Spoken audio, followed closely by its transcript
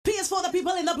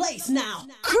people in the place now.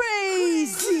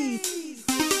 Crazy.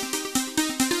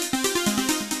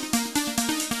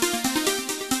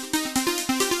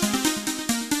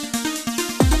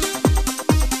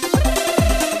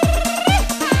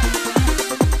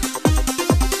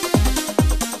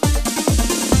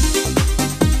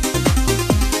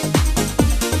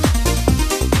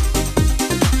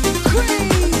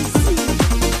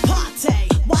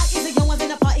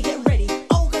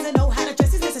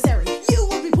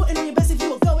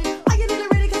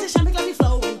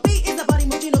 Is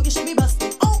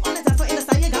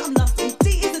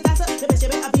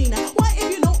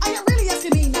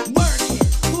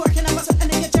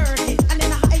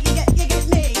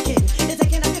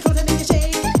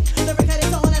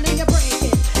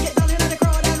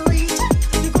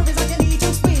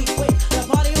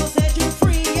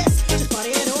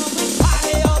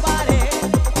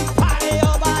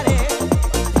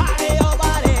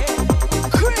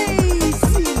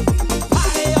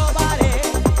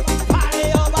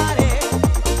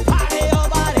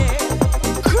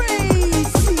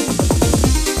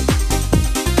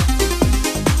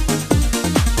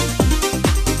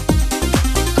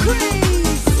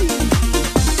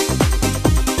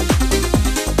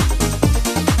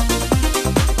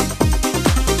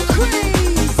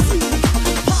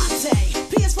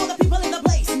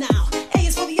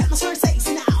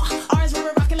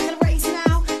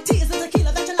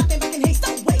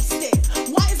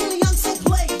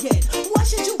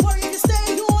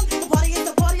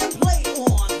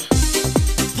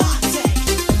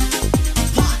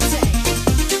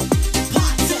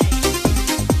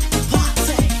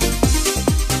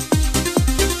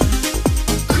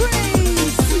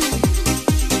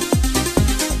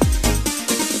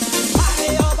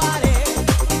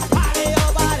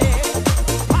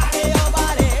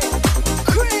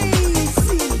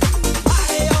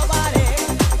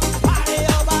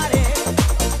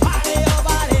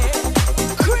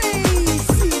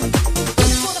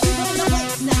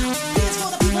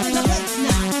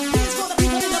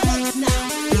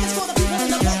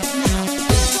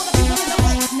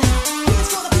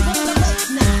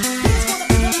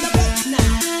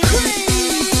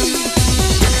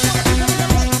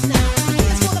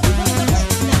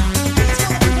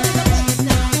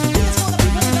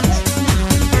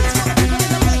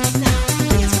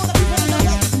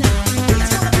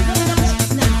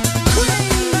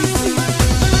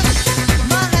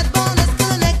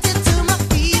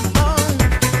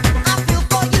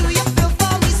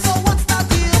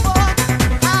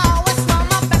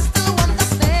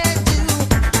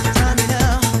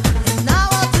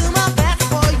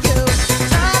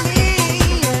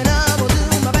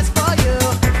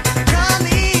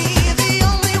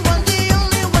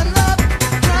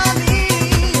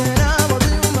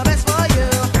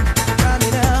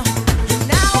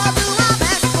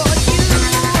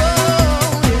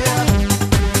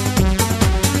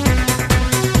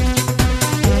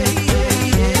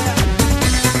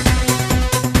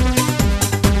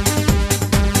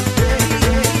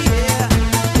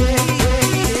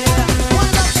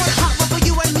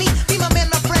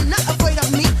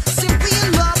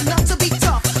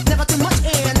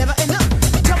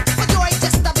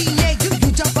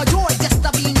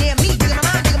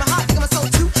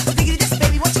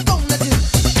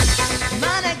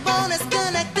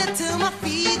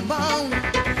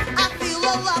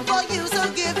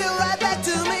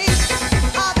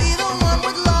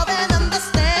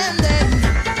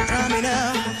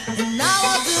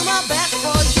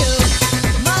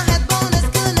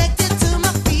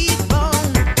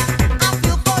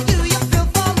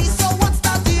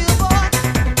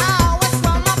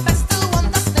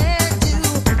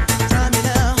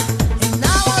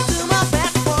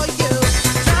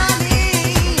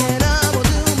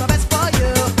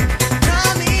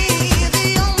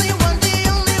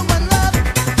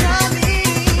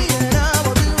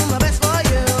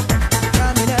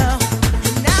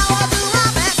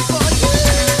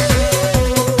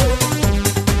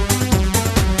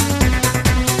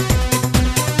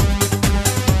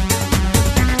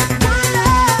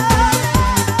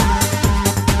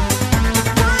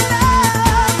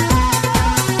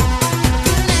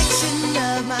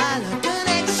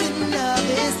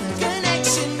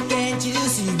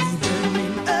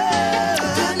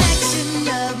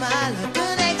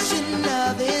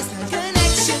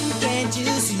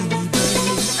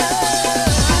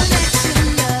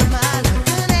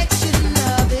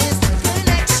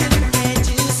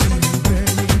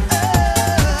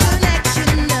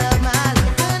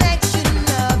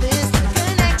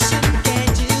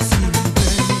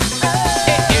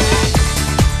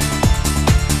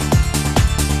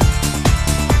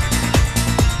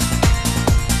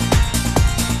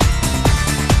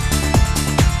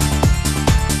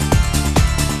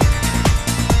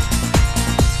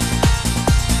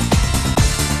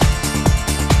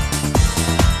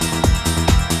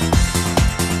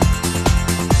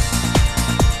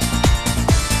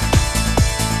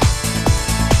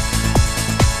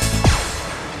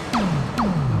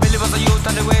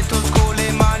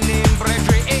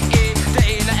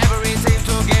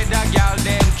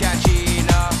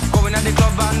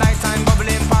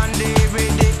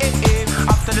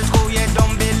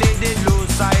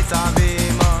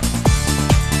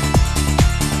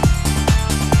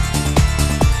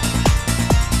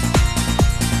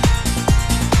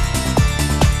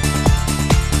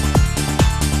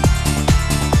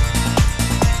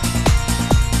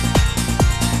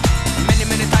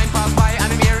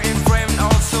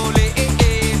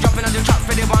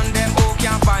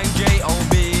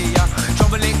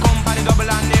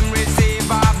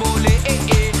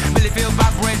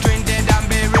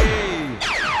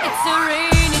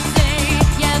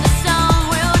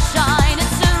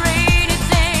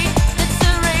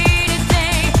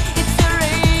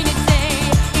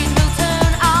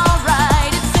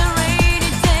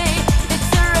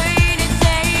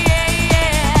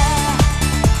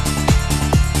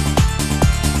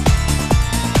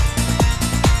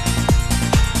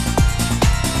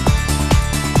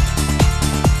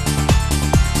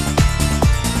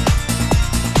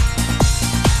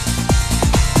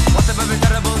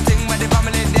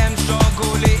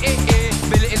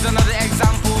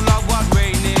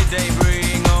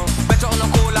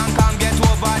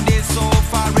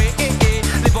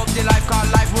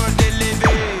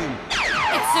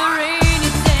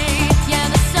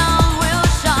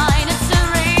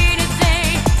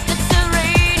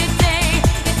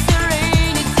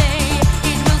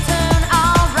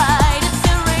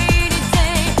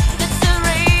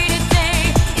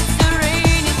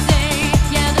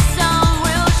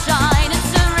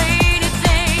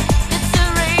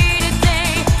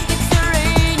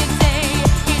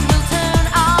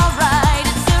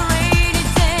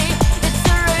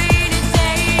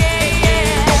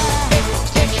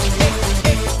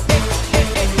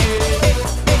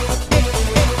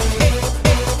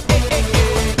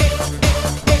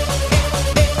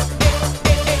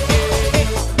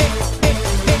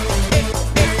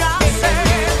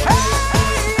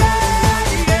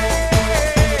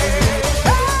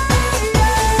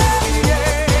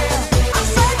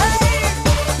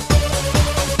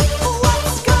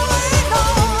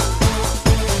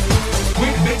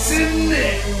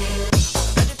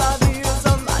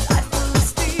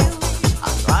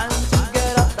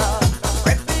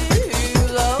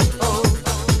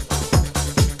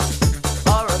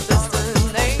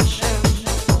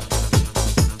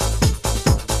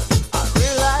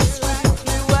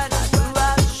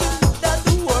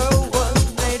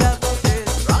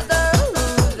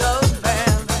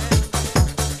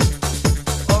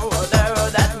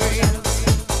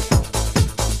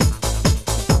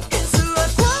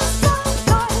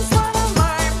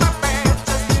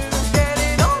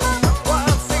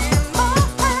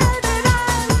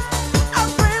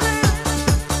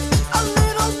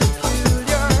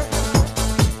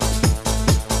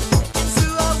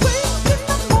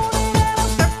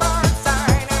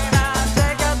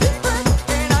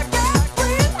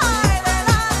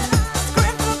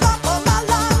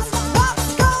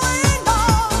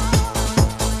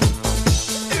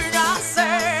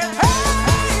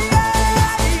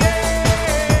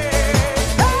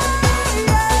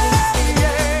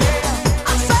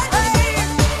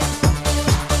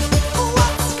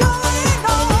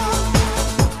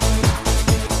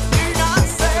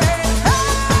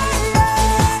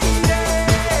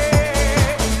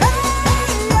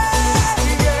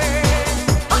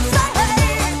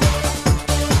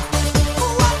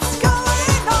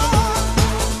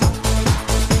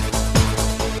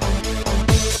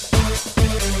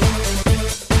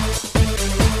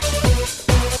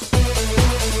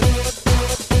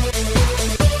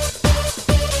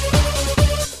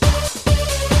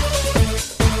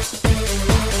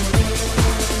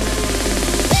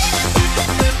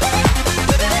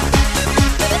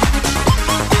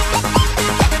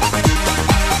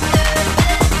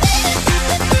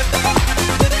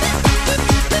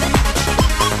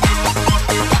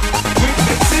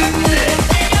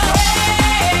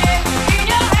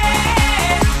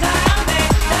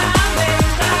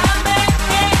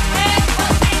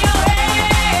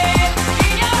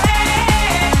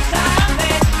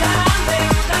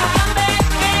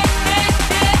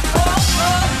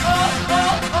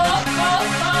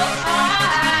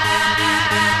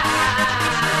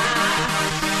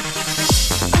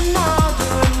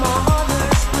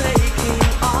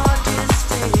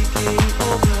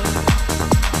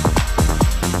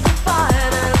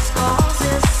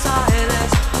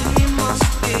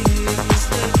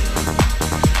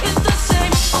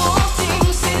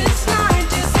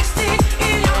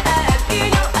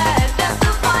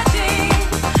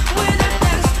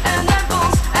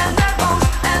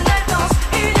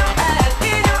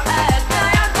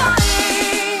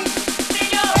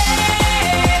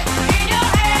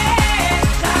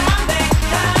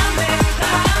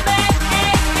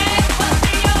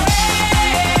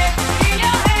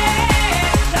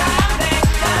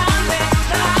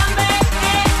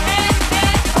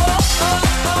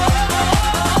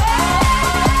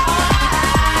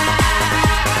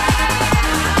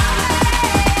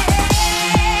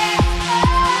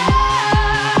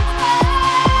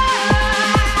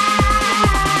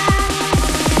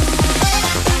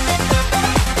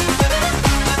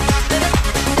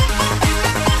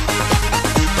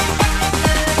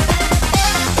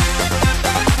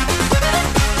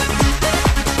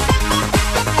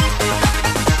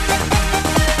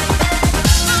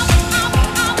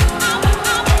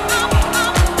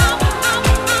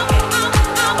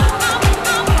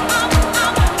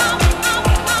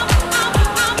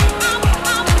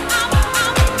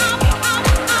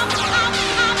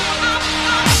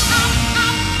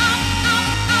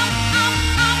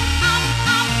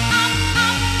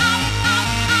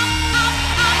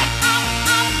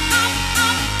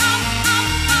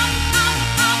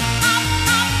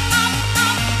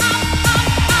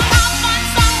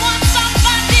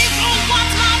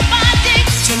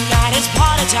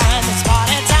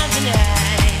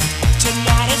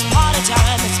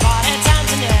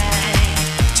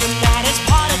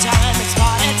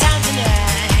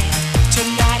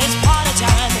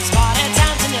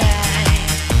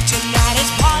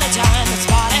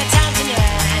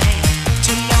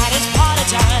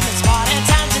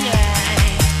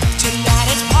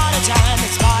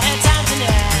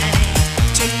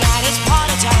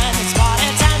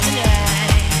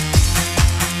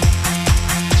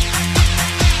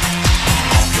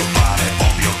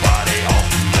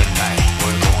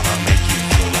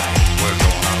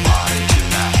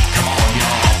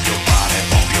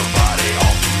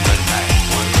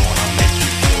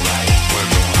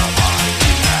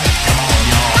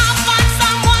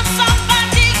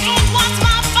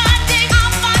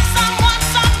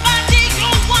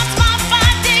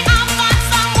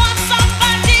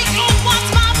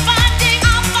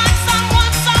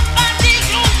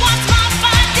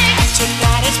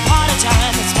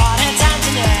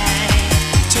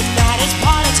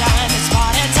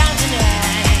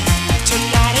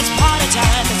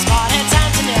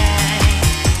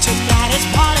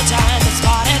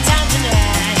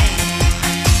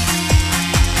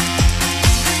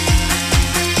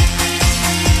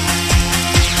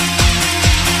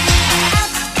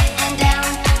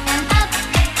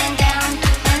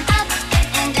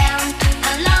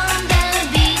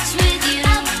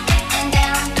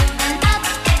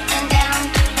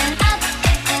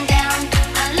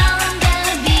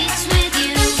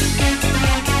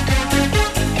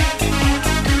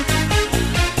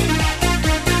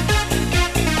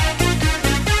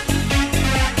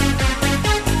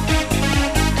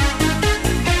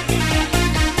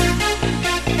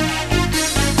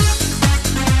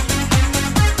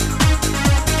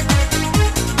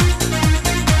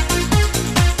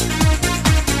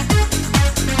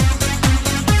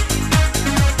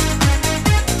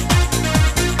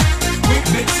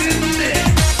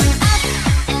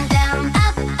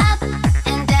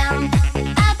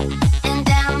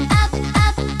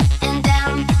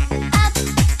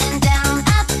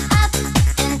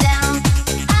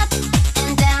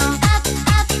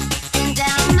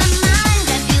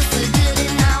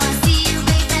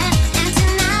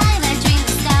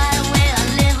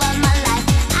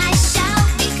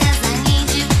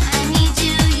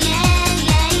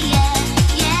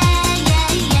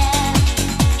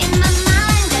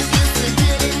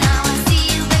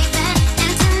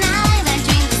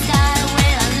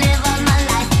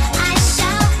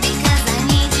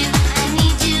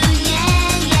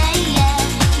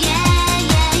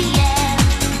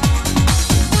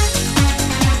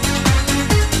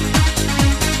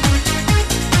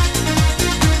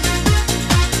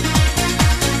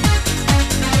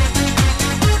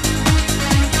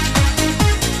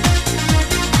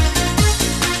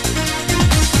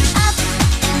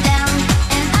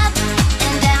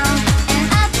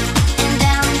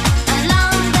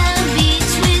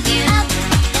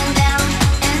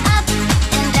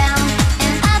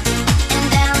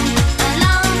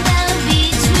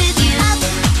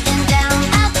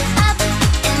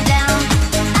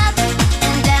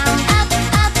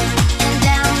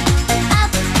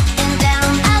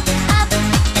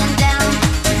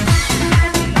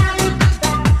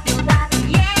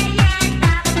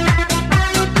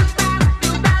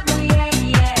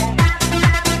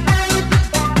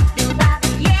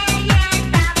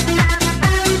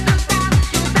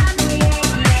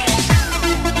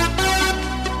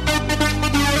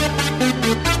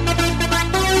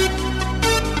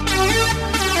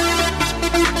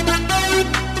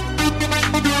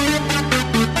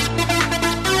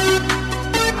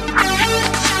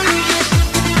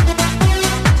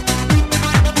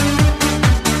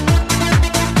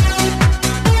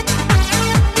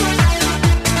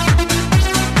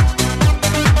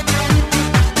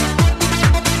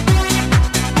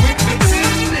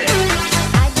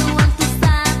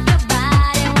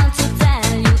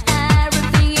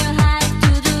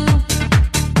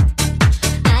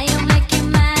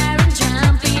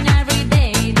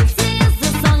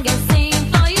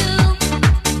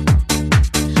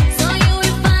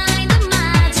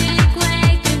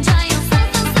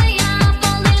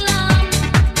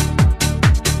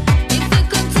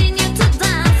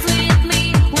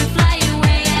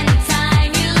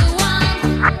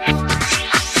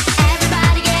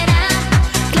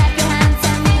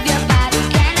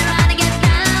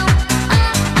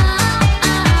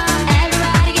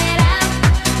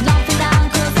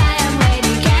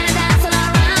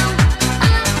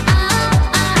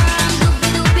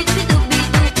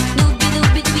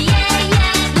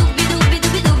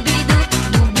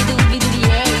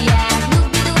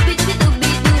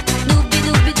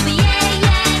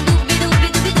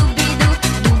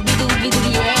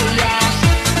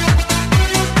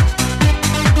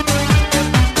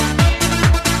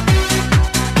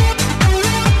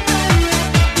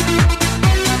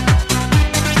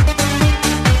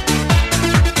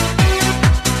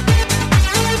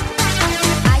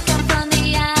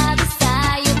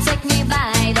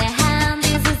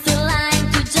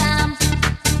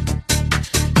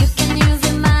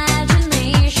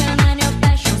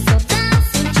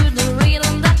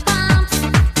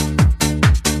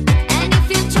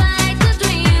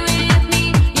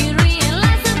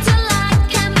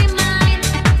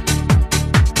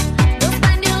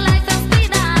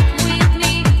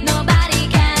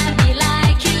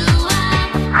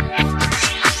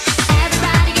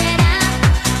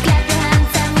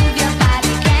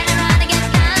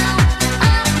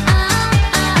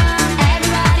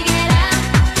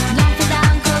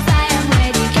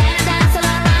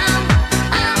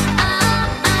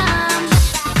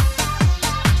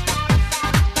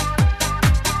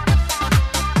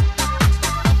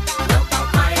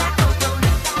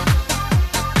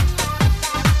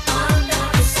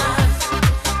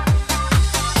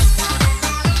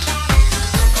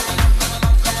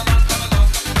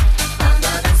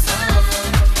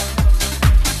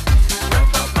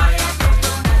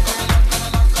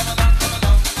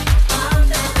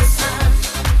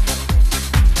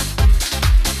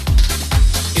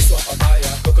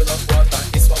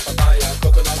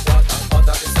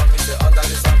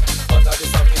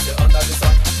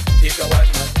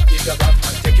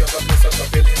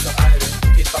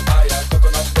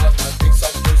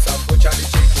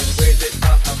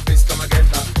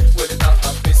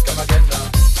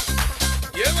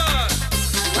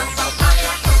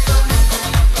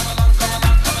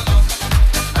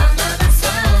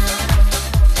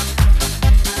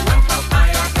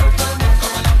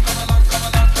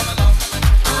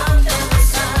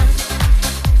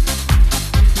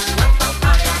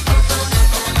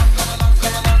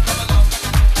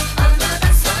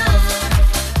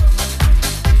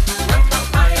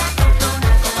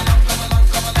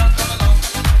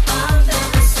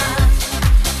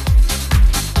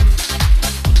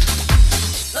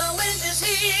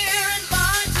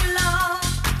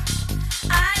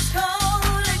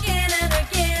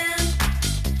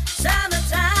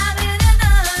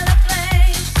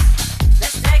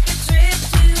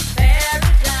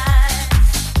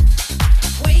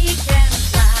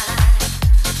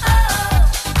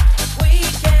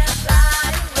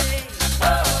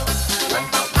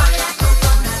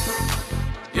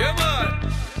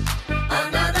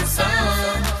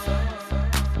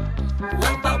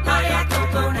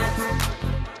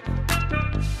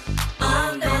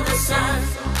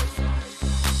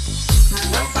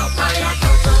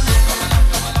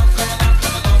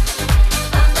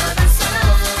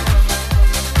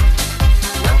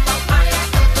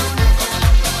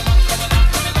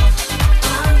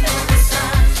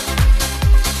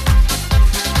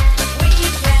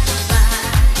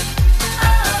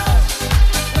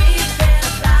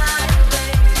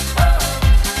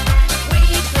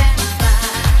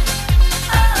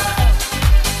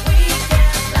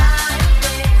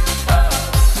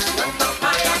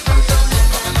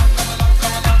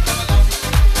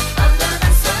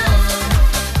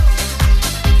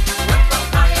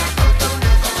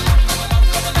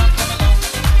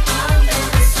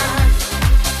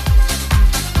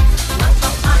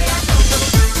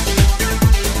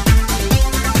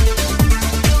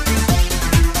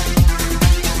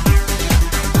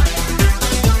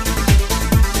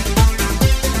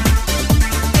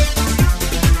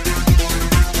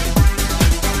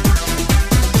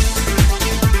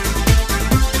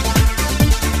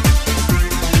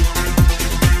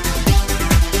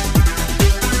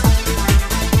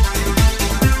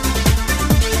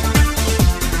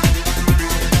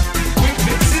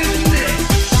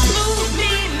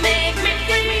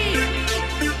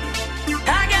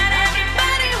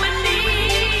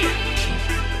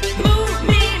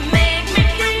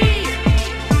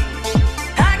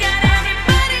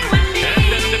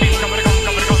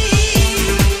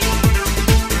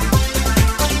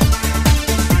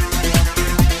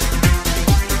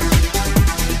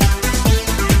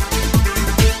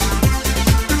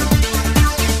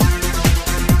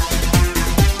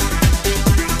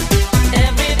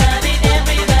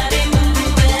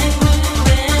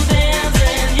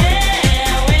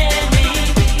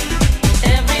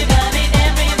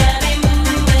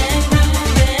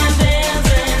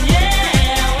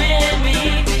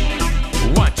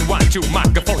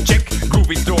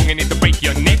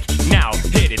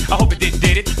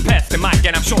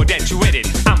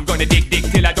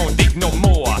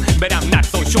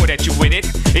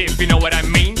what I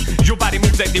mean? Your body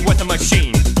moves like it was a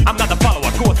machine. I'm not the follower,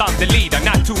 of course I'm the leader.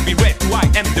 Not to be read to, I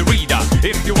am the reader.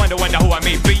 If you wonder who I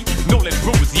may be, knowledge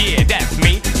rules, yeah, that's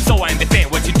me. So I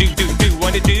understand what you do,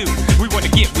 wanna do. We wanna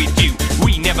get with you.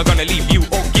 We never gonna leave you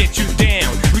or get you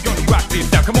down. We gonna rock this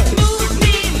down, come on. Move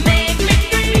me, make me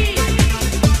free.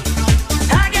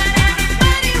 I got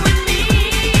everybody with me.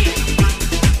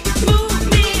 Move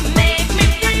me, make me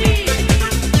free.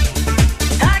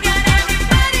 I got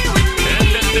everybody with me.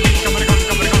 Come on, come on,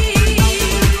 come on, come on.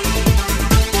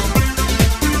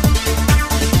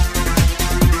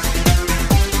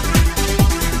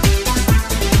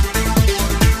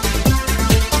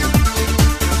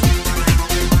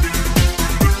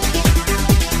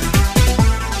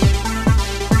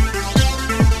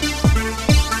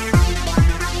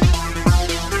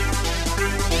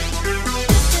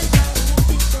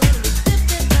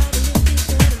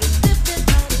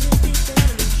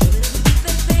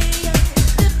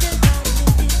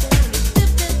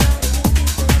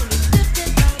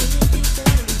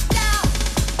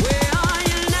 Where are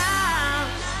you now?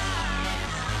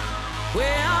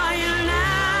 Where are you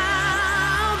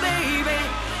now, baby?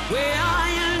 Where are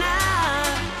you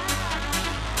now?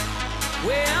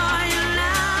 Where are you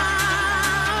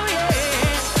now? Yeah.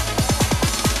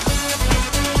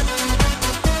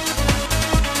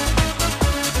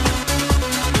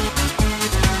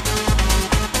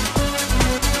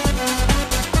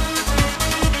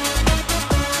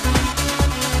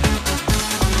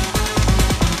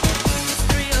 It's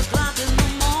 3 o'clock in the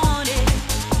morning.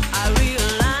 I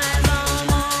realize I'm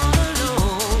all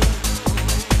alone.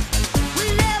 We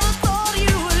never thought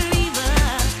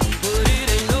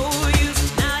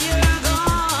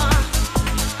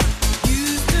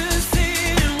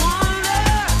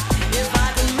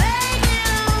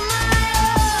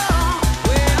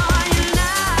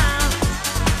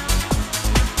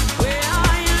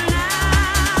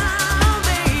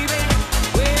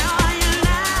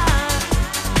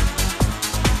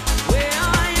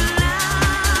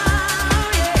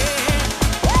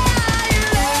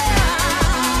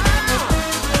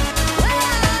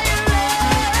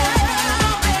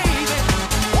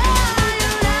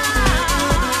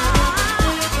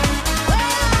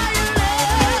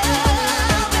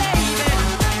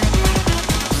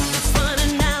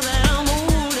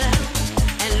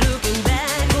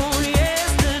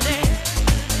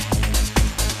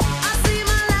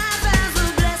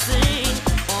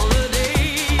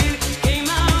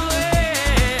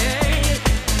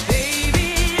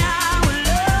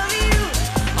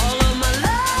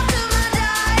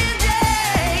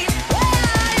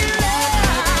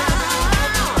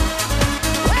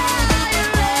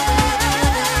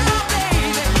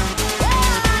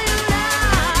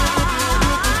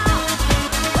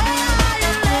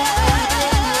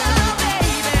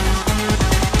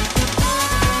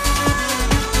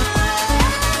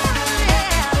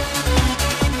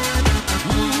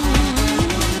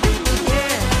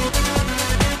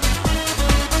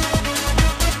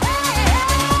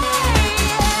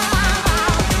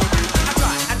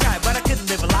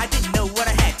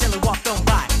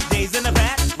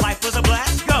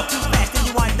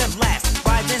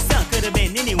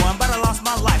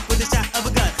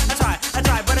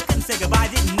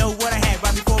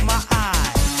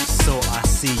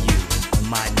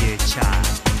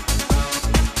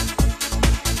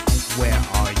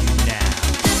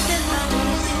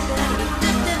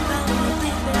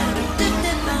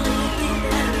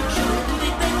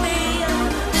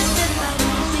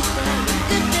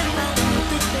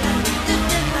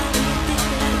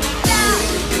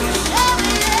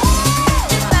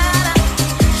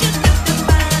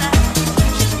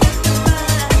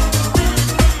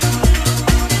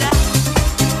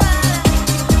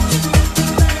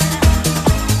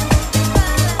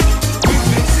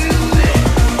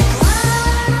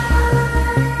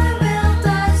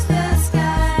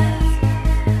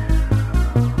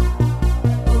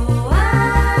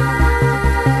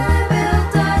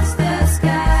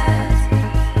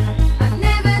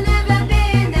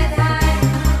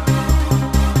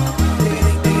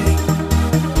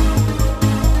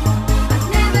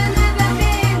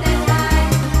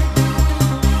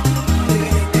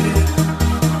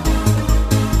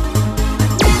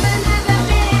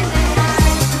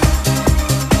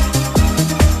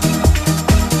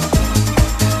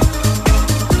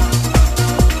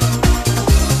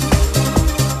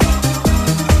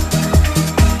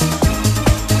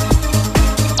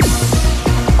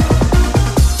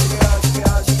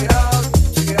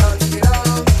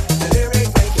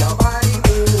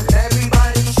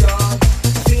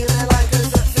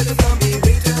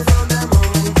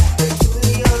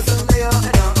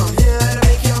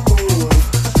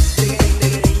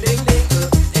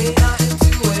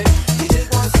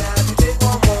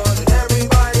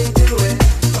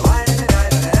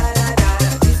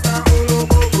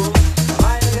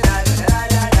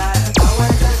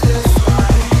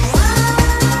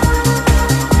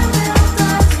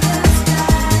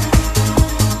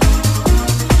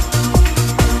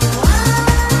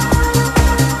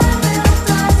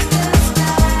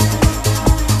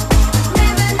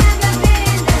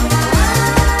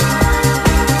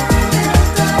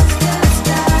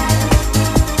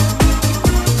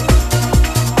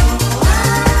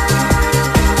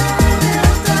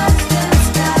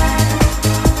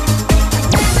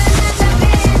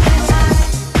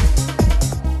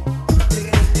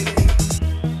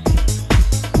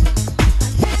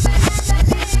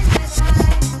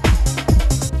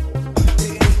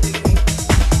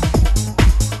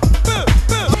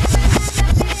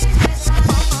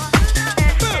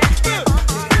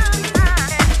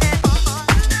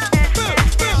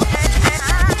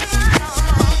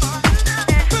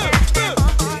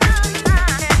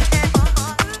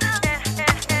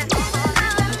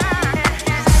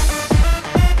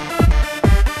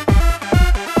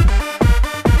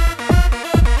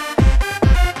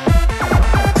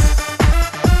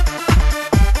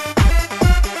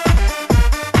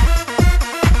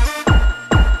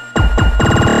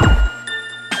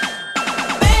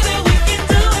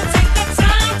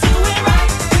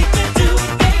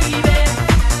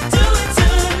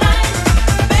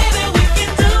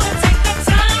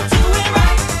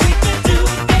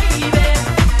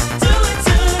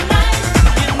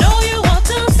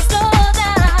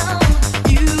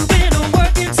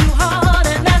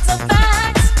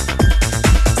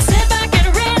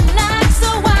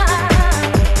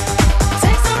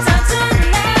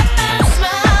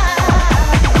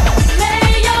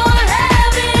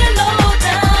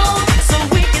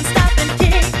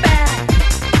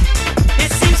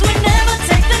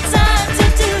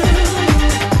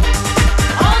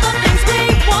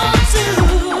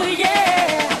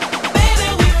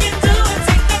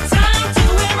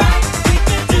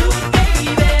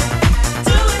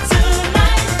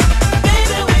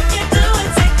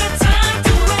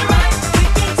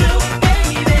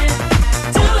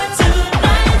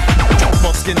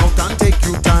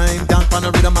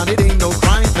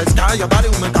Why your body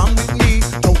woman come with me?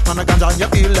 Choke on the ganja and you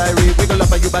feel like rape. Wiggle up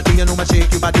on your body, you know my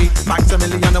shake your body.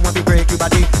 Maximilian, I want to break your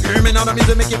body. Hear me now, the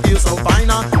music make you feel so fine.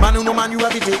 Man, who no man, you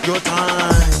have to take your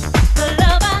time. The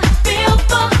love I feel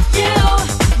for you,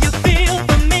 you feel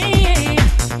for me.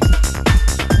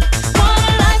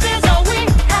 One life is all we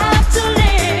have to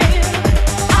live.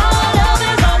 Our love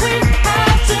is all we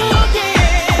have to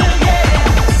give.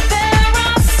 Yeah, there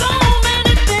are so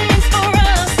many things for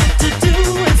us to do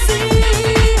and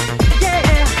see. Yeah,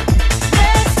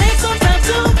 let's take some time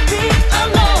to be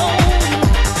alone.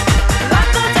 Lock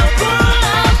the door, pull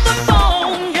out the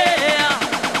phone. Yeah,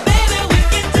 baby, we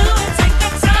can do it. Take the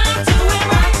time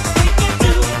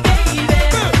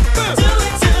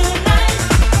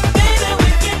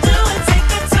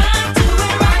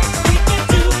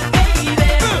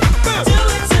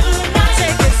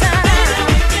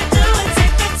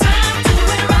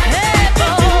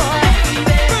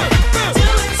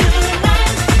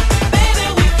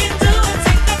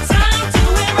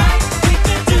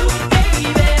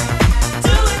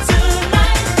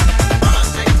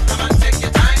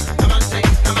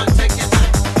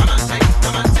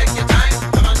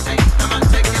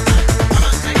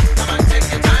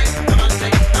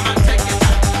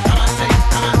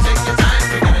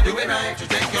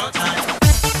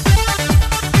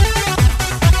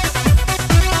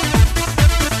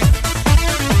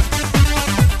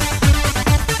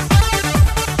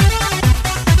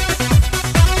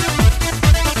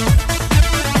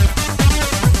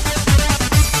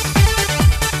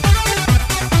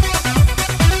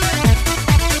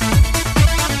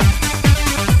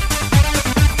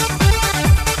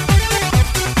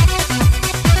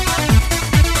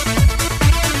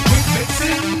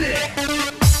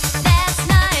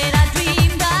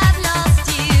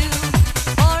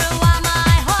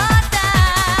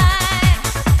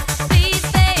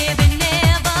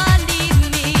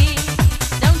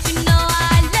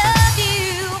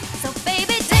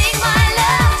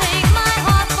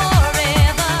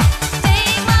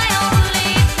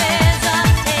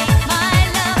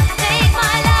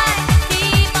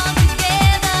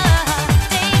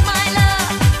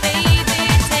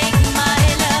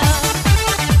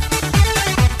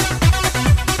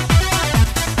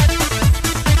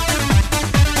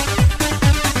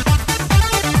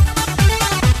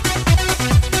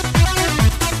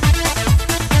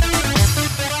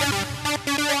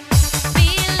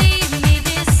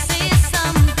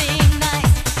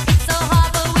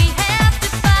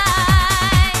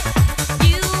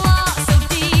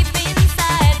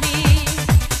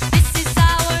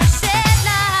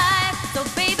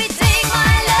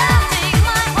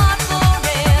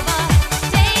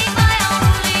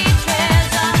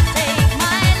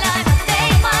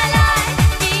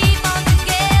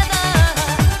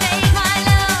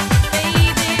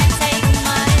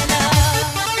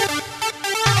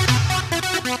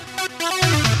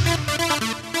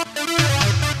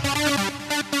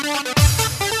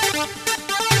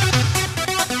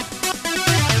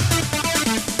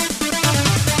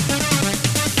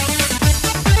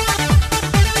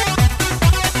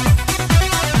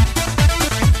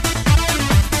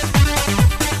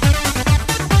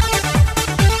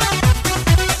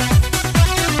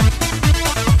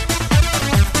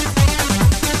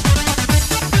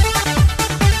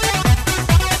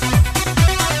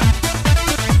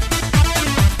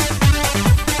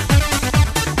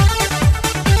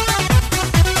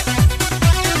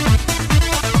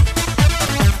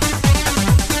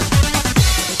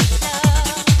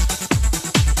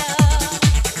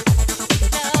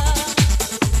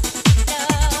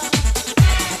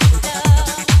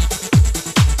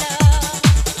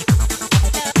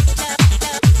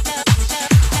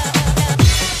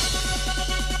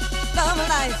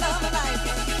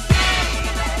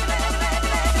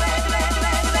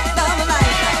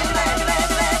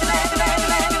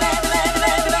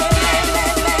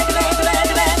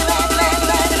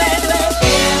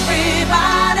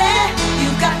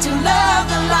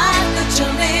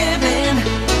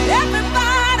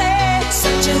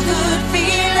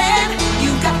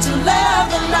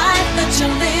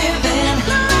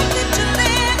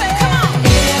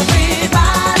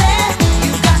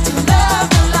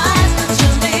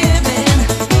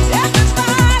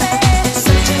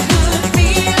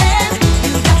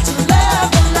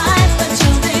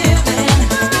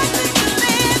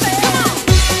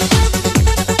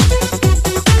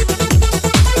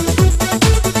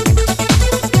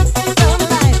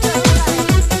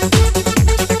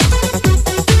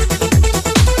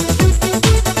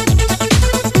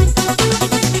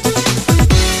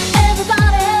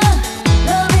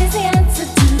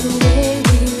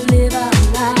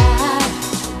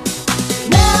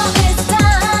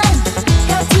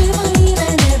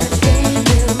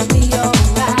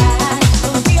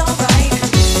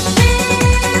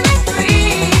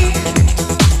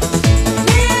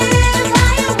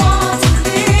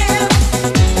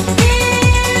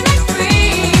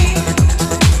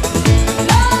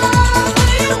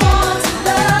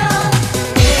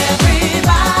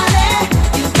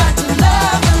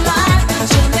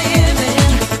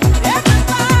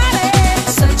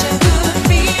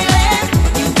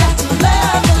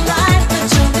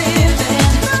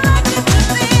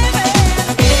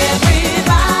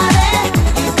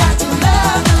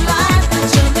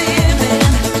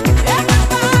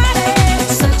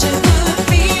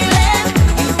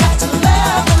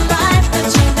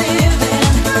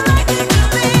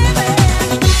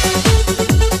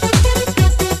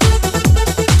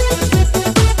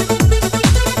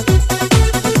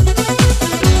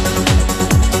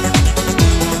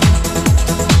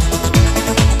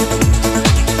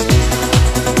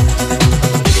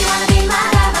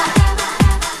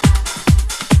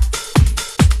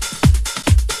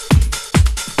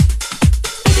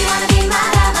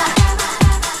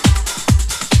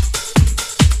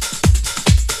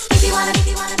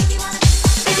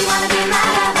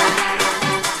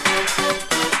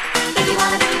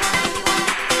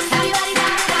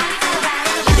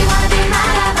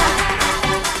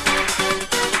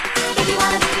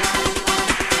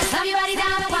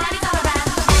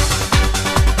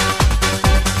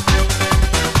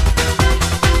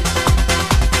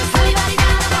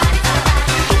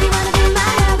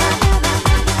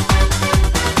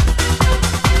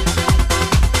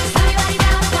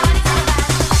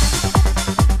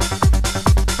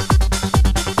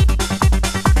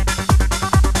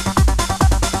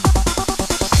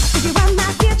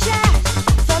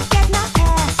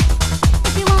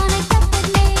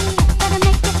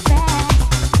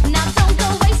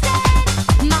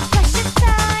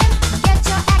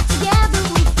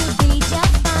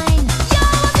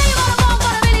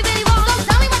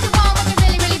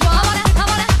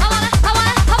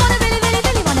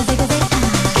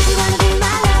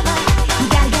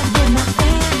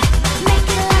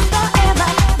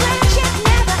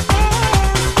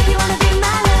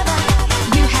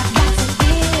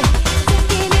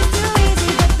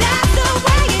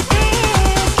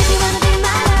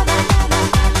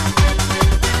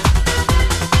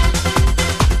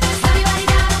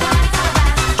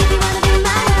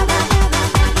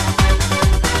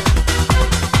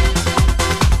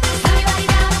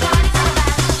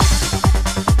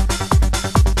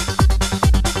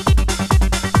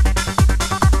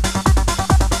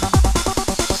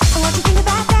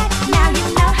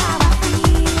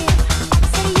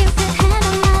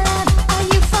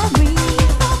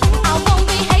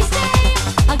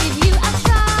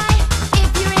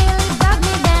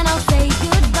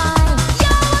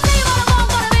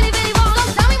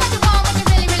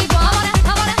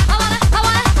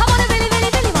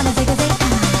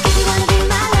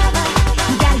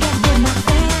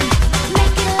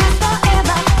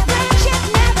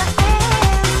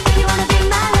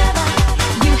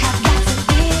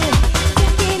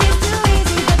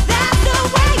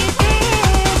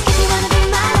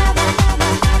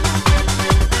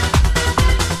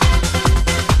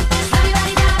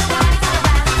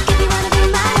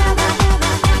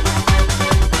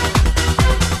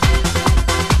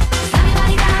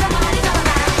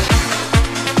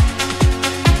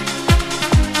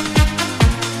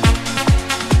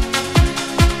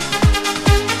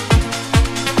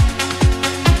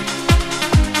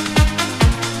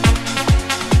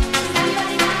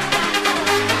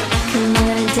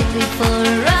take me for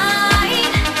a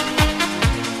ride.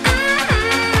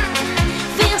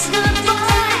 Feels good,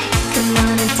 boy. Come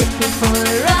on and take me for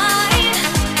a ride.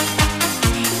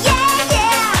 Yeah,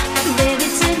 yeah, baby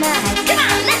tonight. Come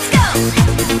on, let's go.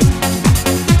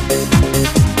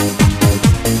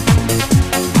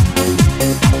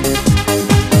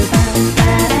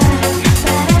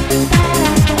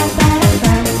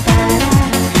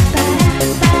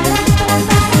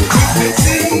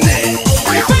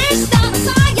 First on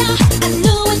fire, I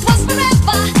knew it was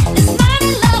forever. This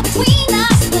mighty love between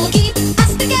us will keep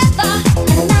us together.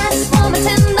 And that's for my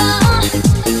tender,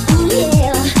 ooh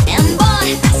yeah. And boy,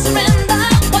 I surrender.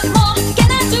 What more can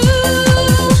I do?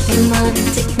 Come on and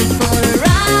take me for a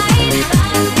ride.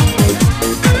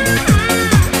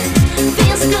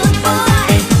 Feels good,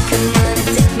 boy. Come on and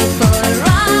take me for a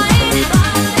ride.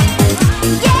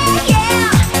 Yeah, yeah,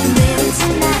 baby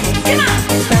tonight. Come on.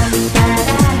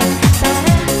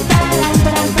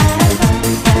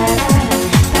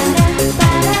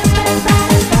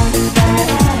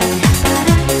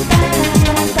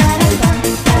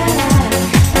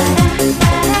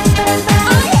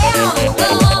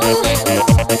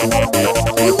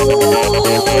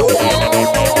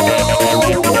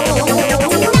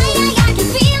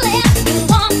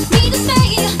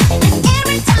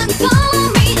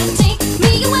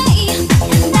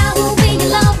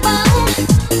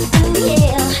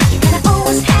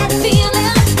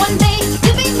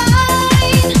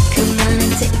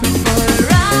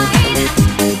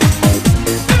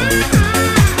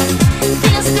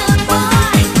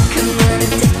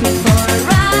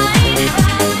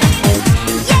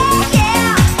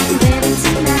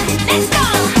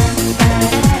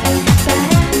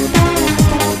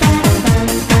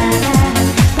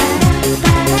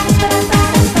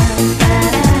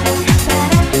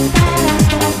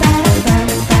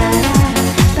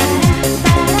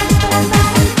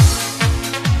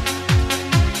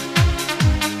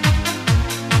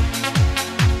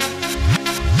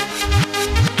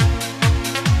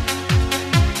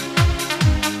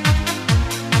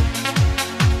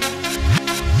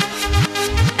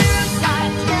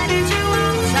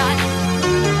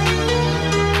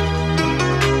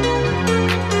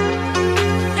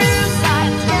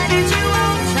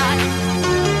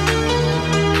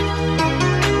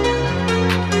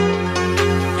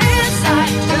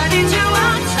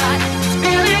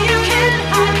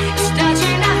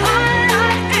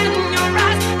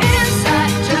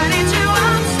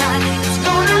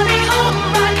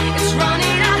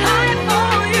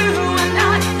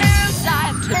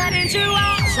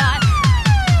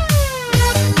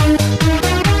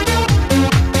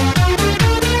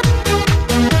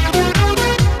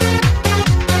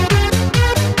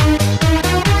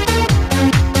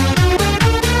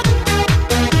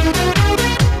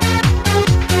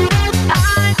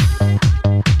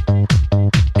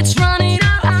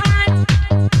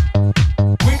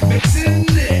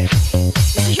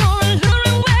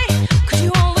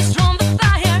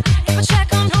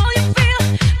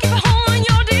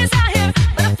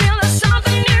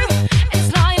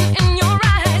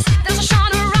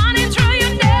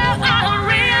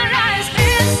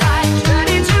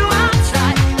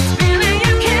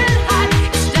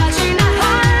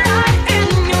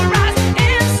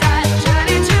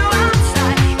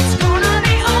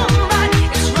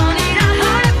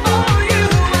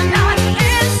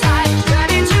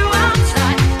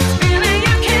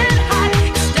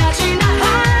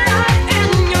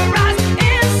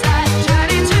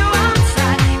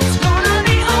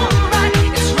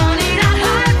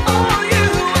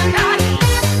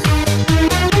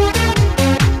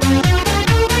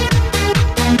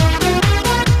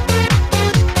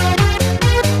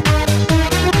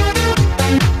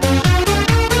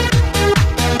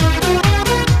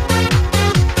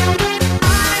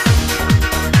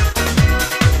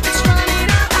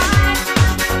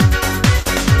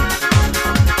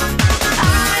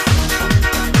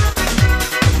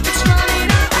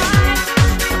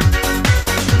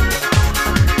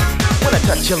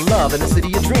 Your love in the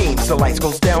city of dreams. The lights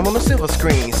goes down on the silver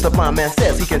screen. The blind man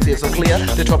says he can see so clear.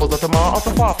 The troubles of tomorrow are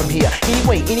so far from here.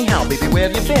 Anyway, anyhow, baby, where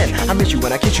have you been? I miss you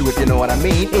when I kiss you, if you know what I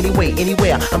mean. Anyway,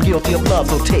 anywhere, I'm guilty of love,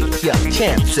 so take your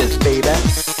chances, baby.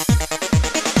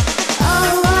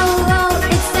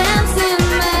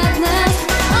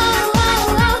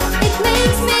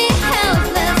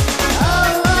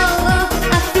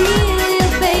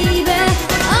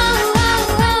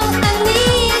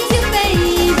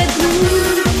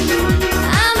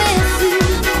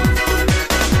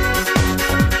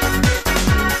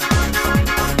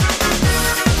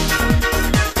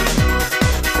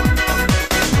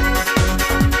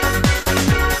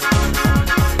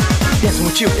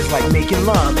 you is like making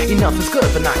love. Enough is good,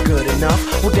 but not good enough.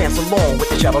 We'll dance along with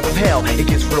the shadows of hell. It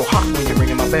gets real hot when you're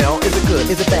ringing my bell. Is it good?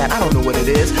 Is it bad? I don't know what it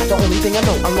is. The only thing I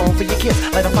know, I long for your kiss.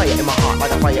 Light a fire in my heart,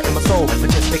 light a fire in my soul. But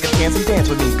just take a chance and dance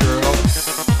with me, girl.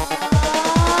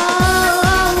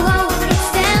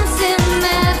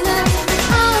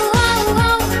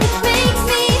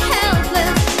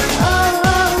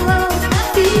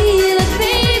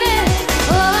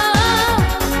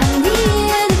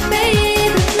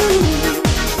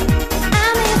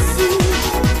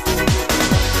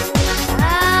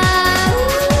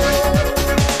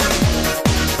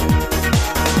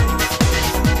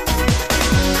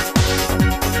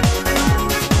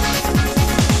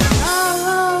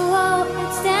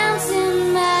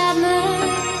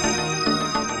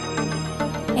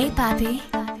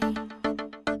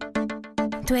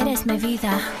 Tú eres mi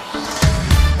vida.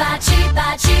 Bachi,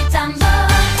 bachi, tambor.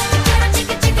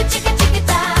 Chica, chica, chica,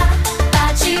 chiquita.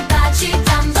 Bachi, bachi,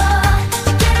 tambor.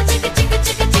 Chica, chica,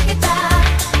 chica, chiquita.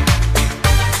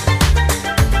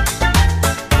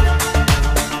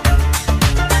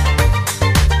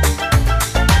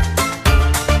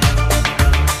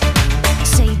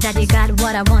 Say that you got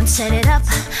what I want, set it up.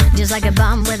 Just like a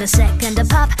bomb with a second to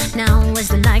pop. Now is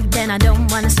the night, then I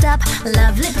don't wanna stop.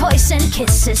 Lovely poison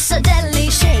kisses, so deadly.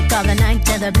 Shake all the night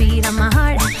to the beat of my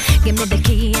heart. Give me the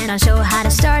key and I'll show how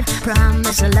to start.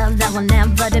 Promise a love that will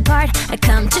never depart.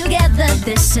 Come together,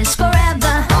 this is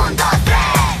forever. Un, dos,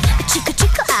 tres. Chica,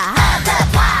 chica, Un, deux,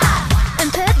 trois. un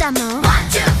peu d'amour. 1,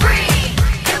 2, 3.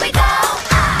 Here we go.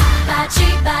 Bachi,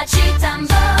 bachi,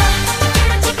 tambor.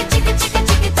 Chica, chica, chica,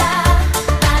 chiquita.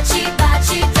 Bachi,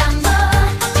 bachi, tambor.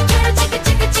 Chica,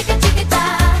 chica, chica, chiquita.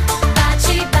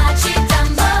 Bachi, bachi,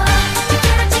 tambor.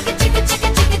 Chica, chica, chica,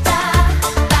 chiquita.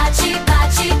 Bachi,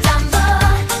 bachi, tambor.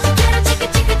 Chica,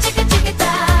 chica, chica,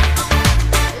 chiquita.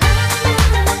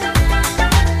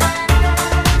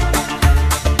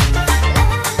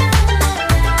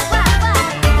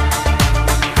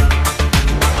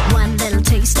 One little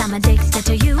taste, I'm addicted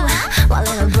to you. One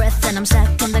little breath and I'm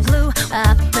stuck in the glue.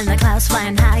 Up in the clouds,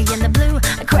 flying high in the blue.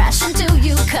 I crash into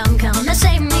you, come, come and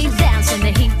save me. Dance in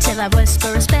the heat till I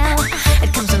whisper a spell.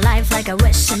 It comes alive like a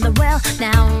wish in the well.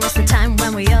 Now is the time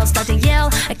when we all start to yell.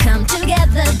 Come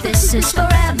together, this is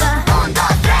forever. Un,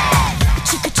 dos, tres.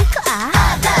 Chica, chica,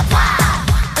 Un, deux, trois.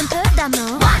 un peu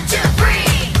d'amour. 1, 2,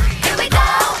 3. Here we go.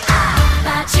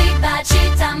 Bachi, bachi,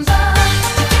 tambor.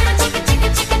 Chica, chica,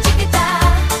 chica, chiquita.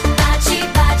 Bachi,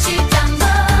 bachi,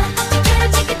 tambor.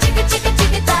 Chica, chica, chica,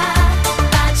 chiquita.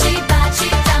 Bachi, bachi,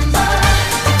 tambor.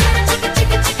 Chica,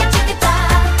 chica, chica, chiquita.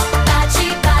 Bachi,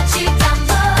 bachi,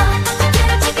 tambor.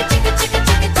 Chica, chica, chica,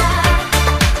 chiquita.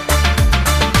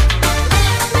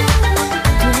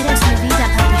 Tú eres mi vida,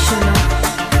 papi chulo.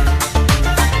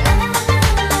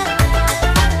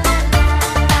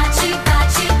 Bachi,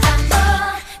 bachi, tambor.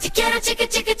 Te quiero, chica,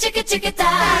 chica, chica, chiquita.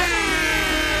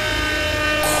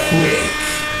 Quick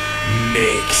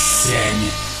Mix and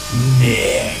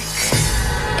Nick.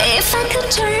 If I could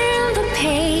turn the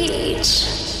page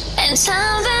and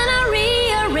something I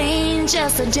rearrange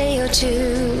just a day or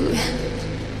two.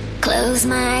 Close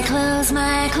my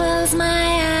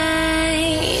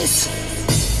eyes.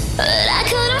 But I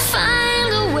couldn't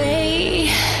find a way.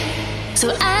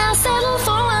 So I'll settle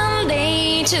for one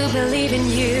day to believe in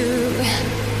you.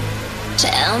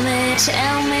 Tell me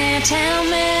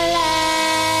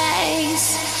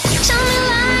lies. Tell me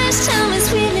lies, tell me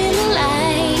sweet little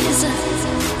lies.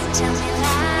 Tell me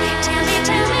lies, tell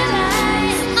me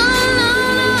lies. Oh no,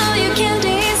 no, you can't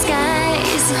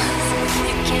disguise.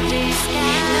 You can't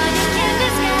disguise, no, you can't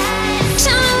disguise.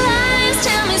 Tell me lies,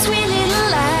 tell me sweet little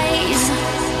lies.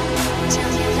 Tell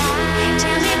me lies,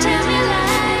 tell me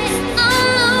lies. Oh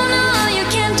no, no, you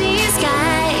can't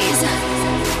disguise.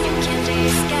 You can't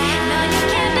disguise, no, you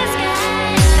can't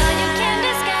disguise. No, you can't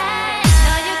disguise.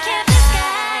 No, you can't disguise.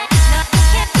 No, you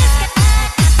can't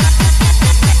disguise.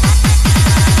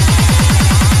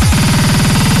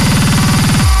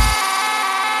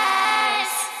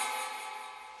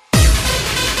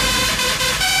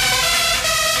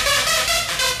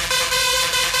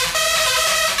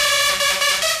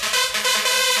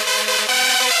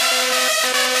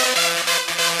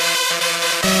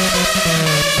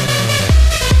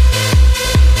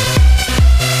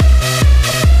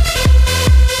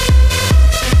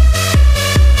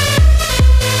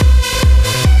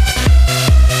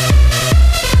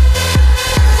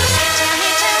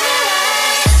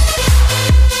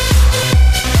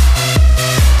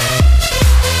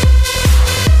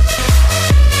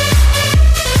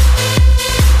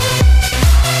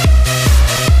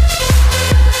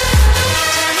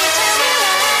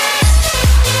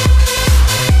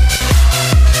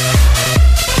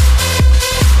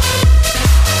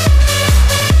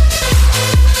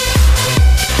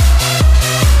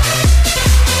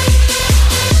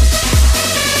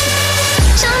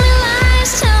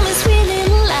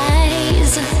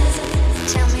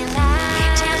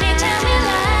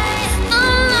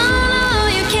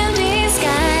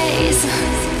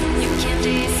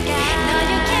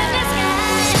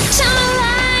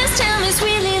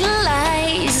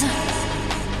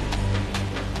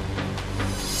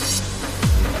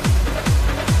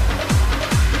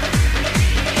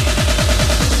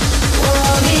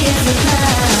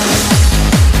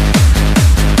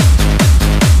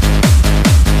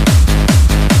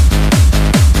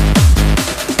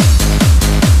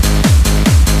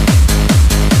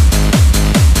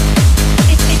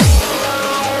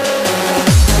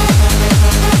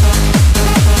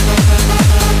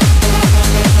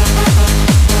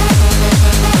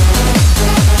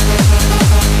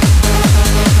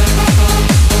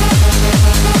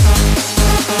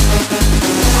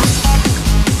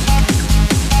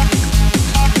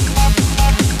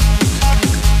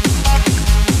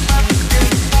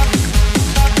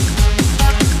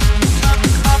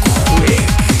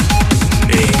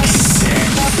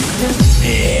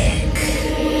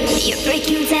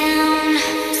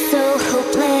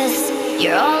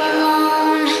 You're all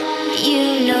alone,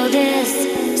 you know this.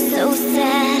 So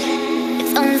sad,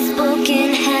 it's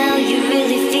unspoken how you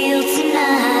really feel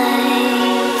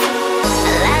tonight.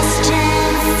 A last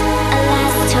chance, a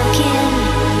last token.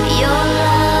 Your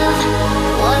love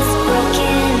was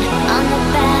broken on the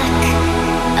back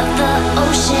of the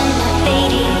ocean,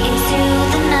 fading into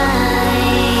the night.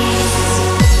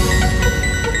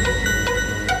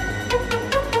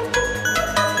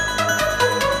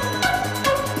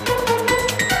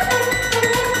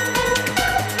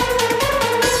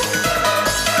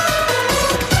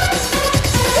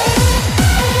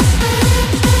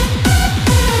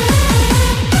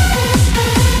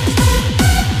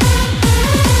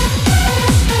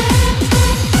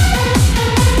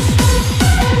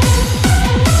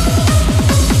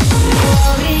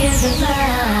 Warriors of love.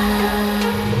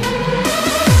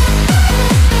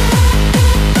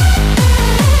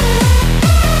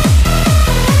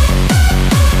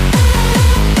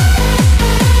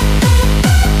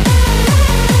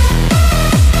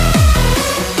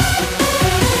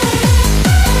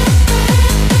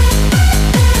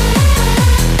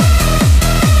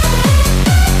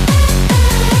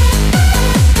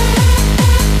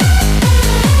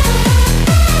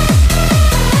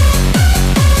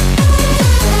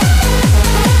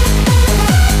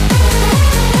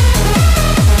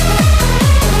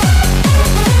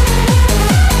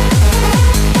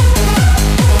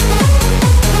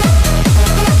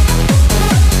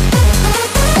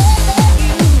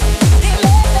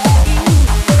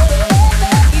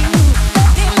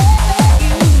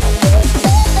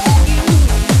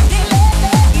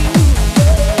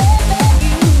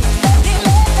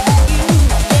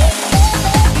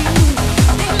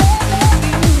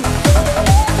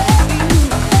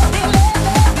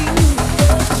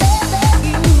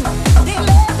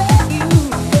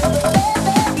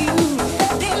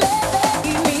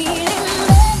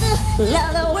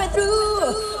 Now that we're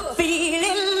through,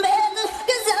 feeling better,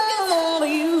 'cause I'm over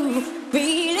you.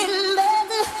 Feeling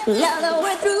better, now that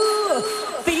we're through,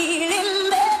 feeling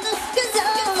better, 'cause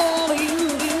I'm over you.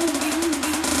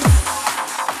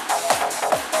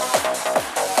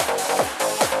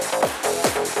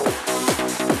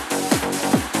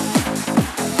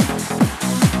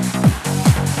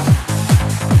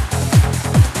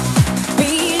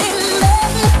 Feeling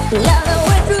better, now that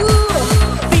we're through,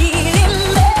 feeling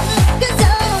better, 'cause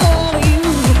I'm over you.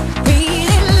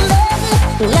 Feeling better,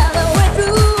 now that we're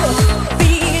through,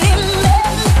 feeling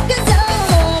better, 'cause I'm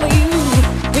over you.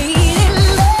 Feeling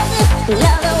better,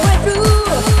 now that we're through,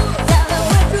 now that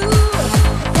we're through,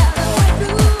 now that we're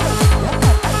through.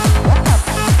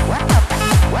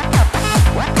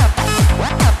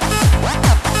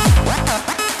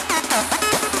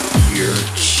 You're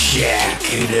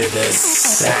jacking to the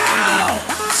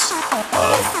sounds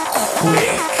of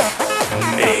quick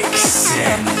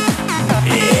mixing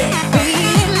mix.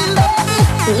 Feeling better,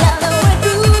 now that we're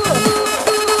through.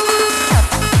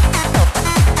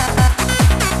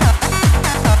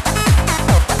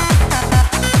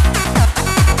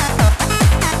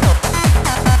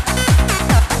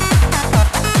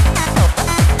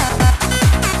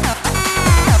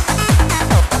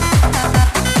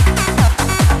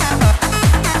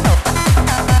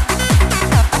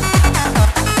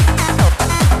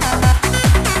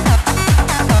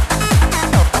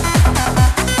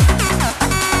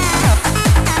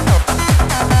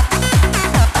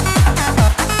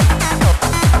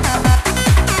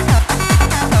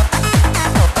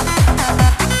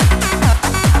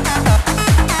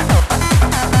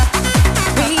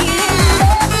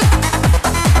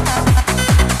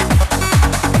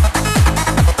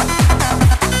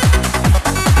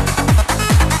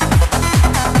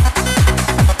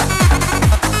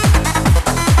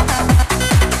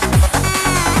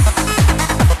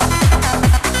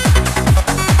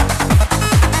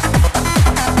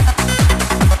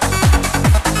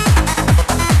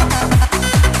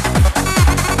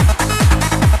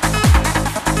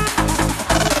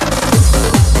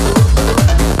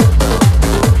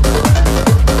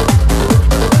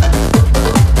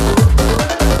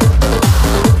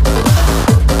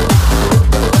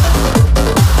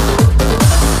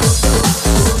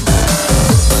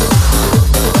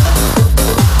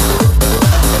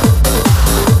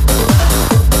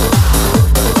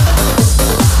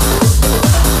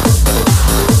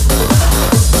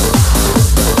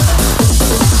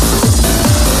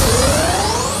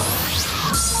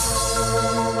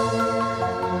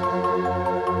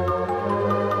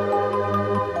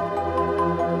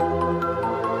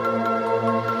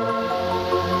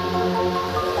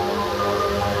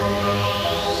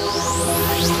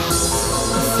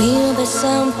 feel that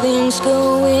something's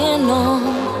going on.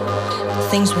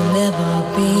 things will never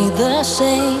be the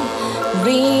same.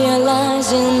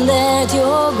 Realizing that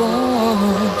you're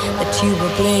gone, that you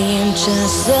were playing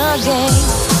just a game.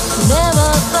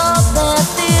 Never thought that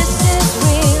this is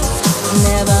real.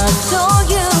 Never told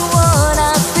you what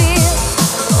I feel.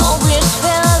 Always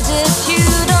felt that you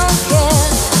don't care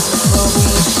what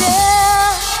we share.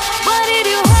 Why did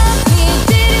you hurt me?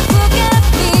 Did you forget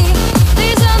me?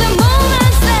 These are the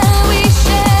moments that we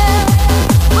share.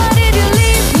 Why did you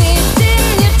leave me?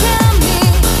 Didn't you tell me?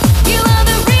 You are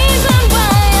the reason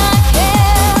why I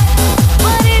care.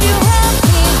 Why did you hurt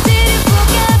me? Did you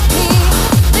forget me?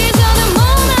 These are the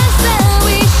moments that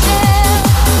we share.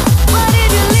 Why did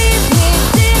you leave me?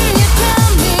 Didn't you tell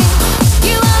me?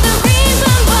 You are the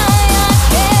reason why I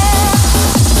care.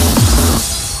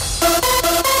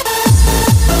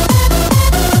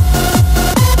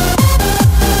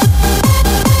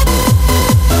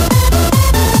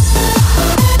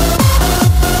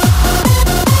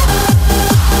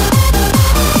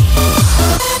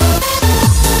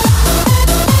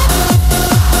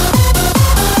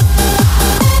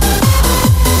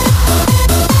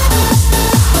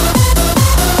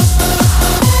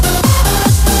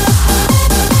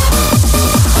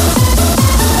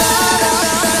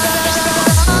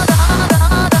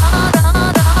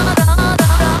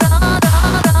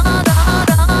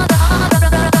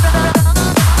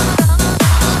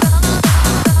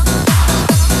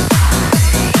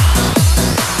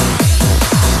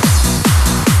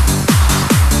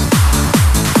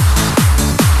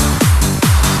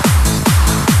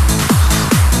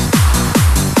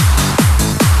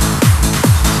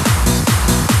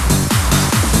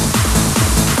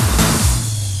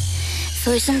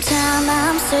 For some time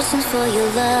I'm searching for your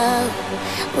love.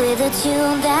 With a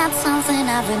tune that's something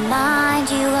I remind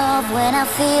you of when I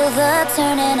feel the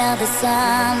turning of the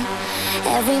sun.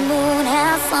 Every moon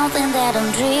has something that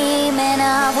I'm dreaming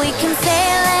of. We can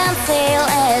sail and sail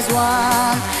as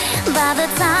one. By the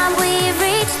time we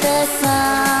reach the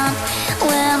sun,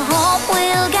 when hope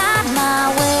will guide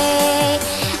my way,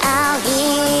 I'll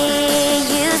hear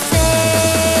you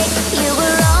say, you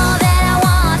were all that I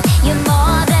want, you're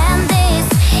more than this.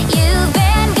 You've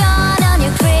been gone on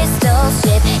your crystal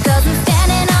ship, 'cause I'm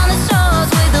standing on the shores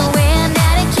with the wind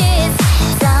at a kiss.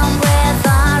 Somewhere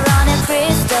far on a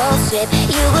crystal ship.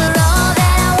 You were all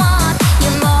that I want,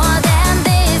 you're more than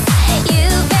this.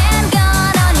 You've been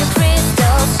gone on your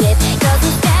crystal ship, 'cause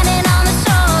I'm standing on the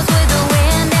shores with the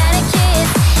wind at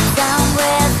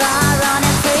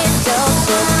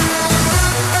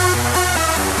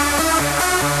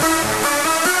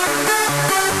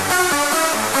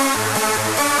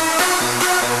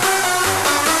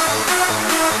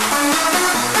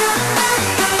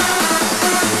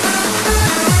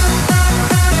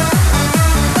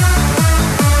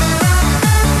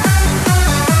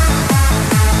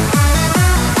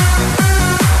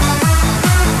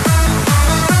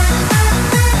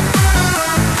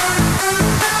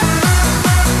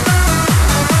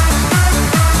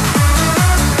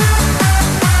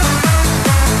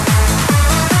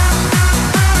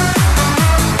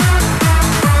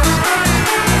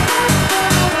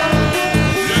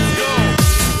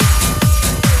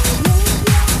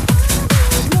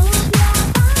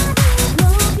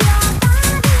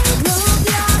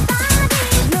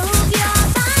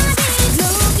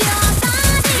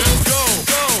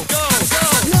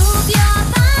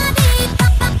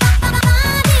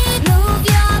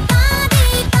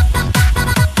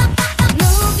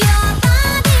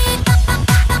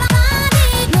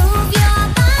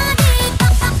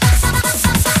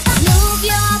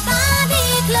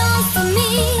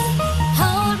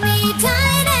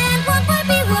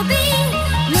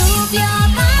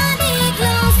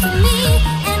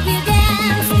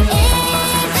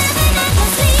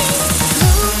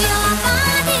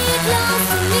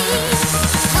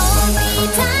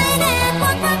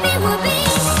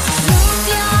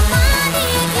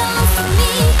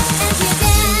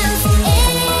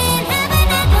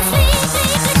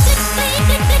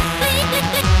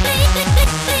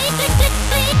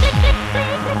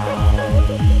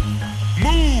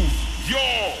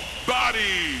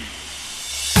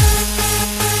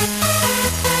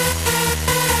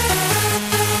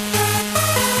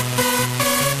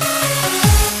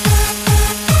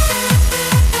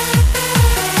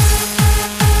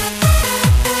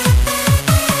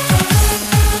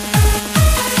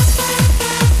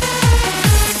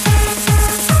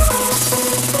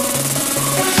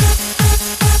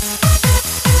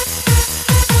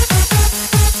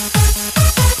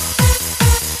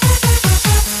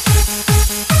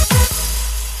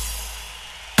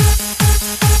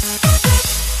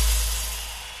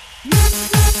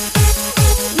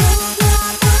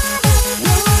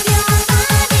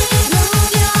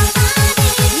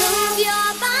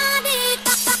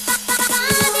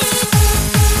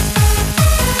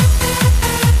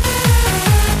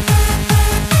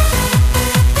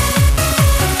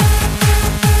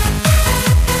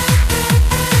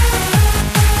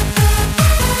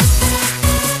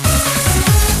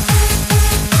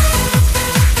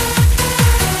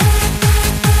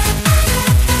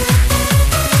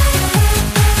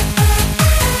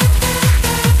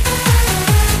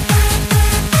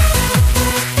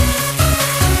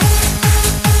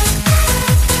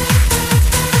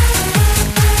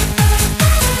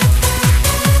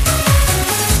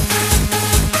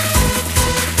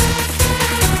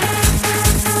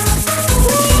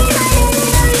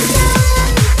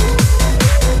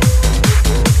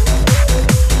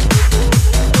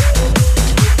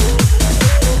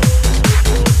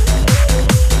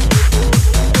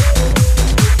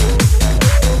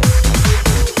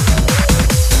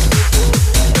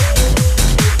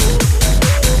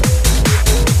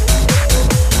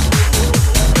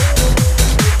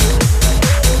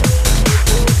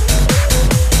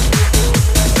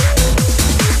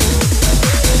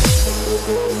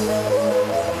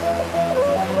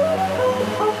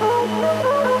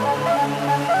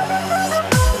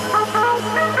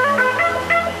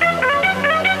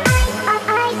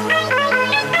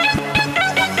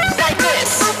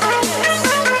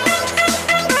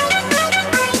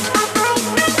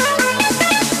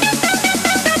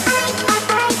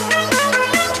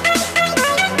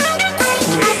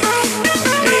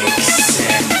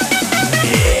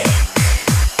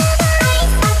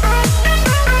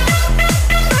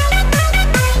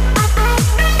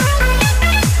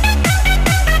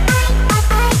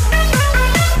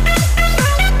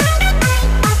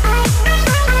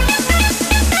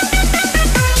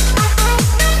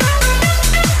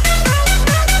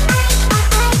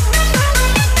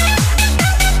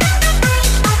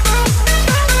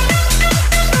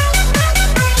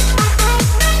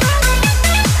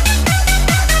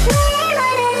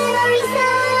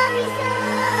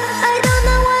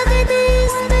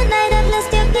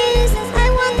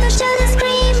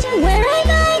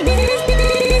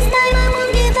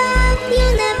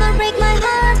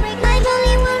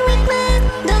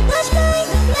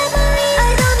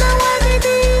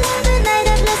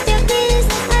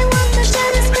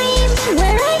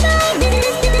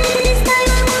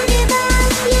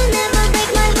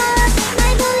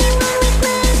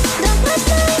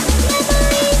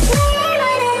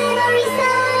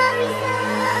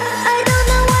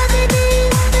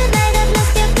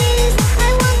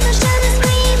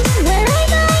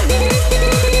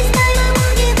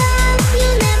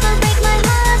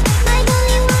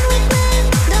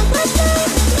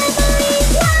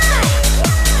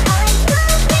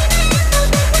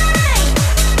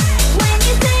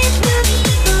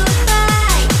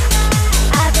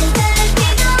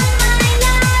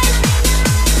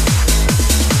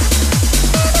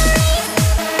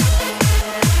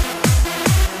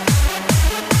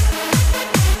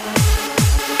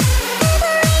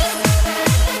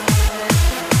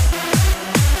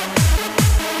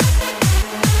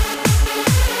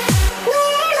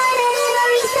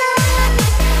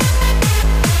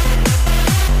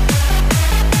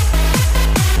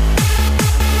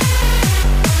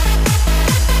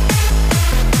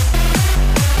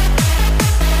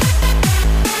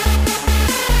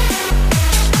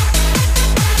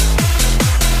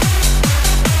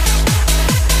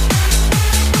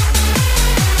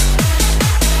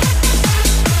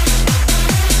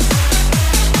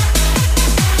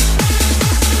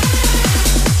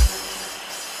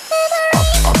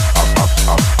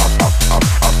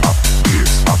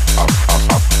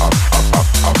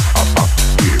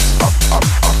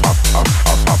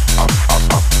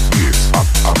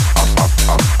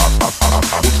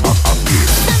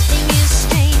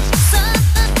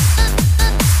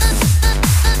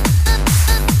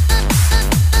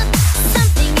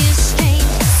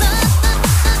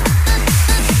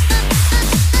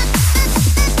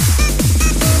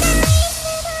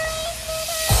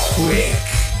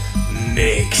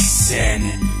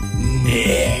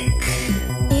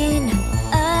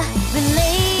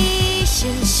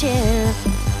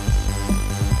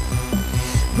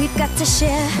We've got to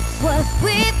share what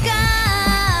we've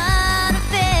got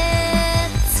of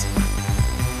it.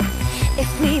 If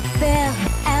we bail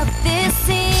out this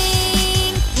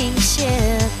sinking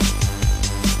ship,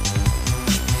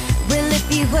 will it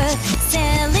be worth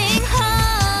sailing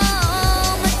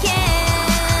home again?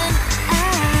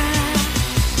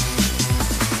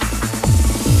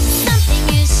 Something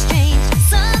is strange,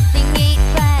 something ain't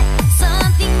right.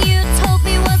 Something you told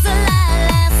me was a lie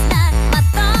last night. My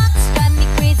thoughts drive me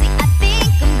crazy, I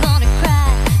think I'm gonna cry.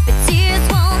 But tears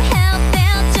won't help,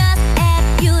 they'll just add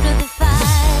fuel to the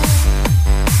fire.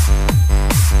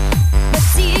 But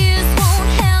tears won't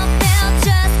help, they'll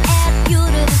just add fuel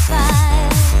to the fire.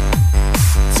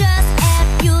 Just add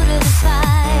fuel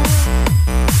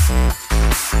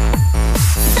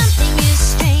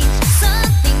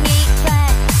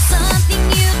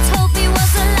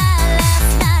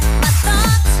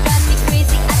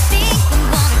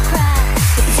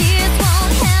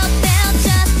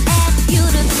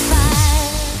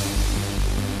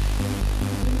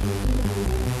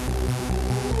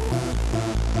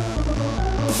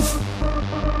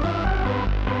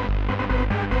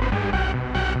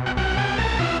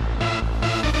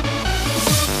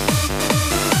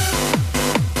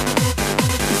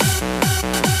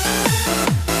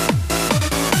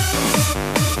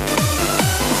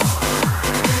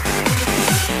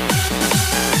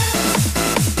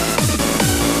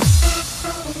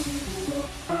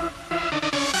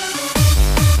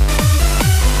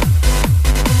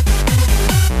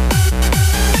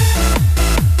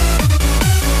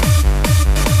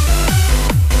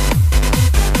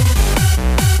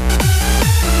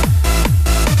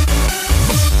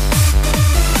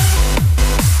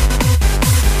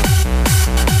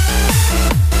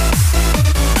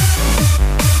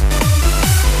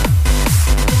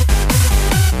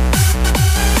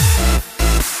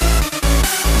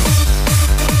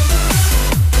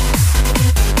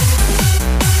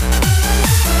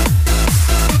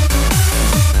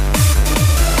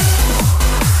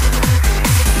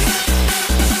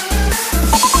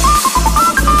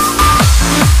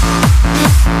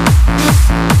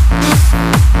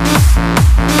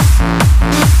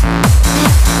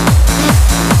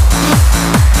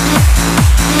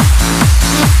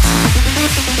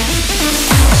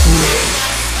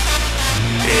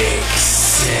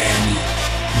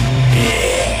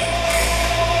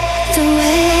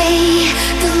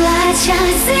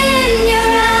shines in your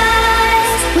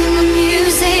eyes when the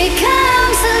music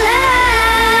comes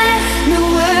alive. No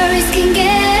worries can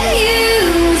get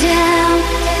you down.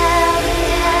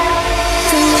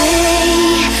 The way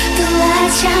the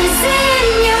light shines in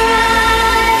your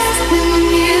eyes when the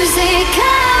music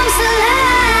comes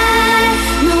alive.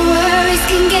 No worries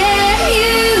can get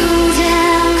you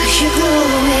down, 'cause you're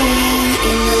glowing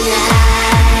in the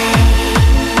light.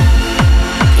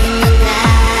 In the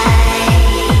light.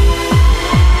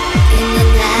 In the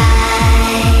light.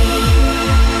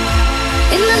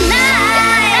 In the light. In the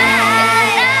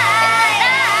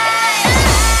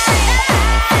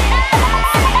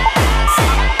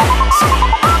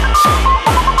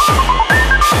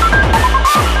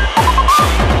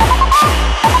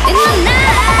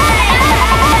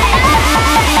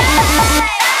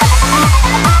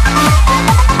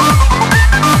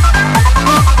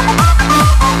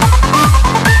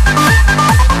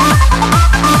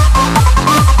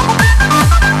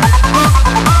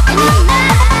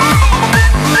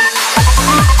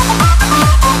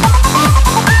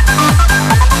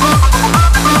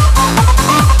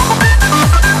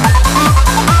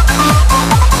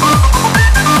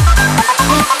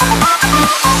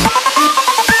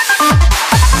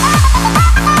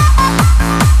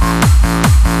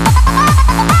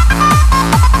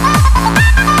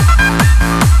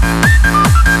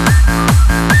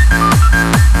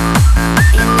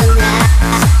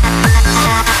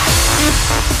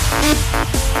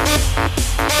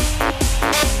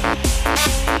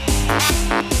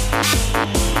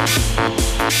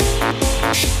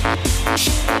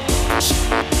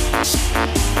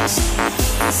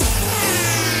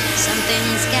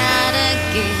Something's gotta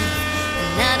give.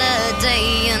 Another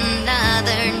day,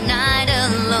 another night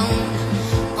alone.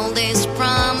 All these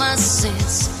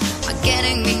promises are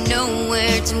getting me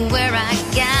nowhere to where I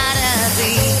gotta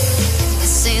be.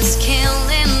 This is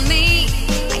killing me.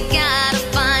 I gotta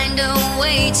find a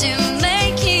way to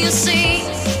make you see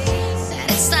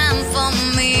that it's time for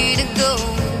me to go,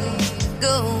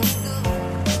 go,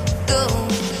 go.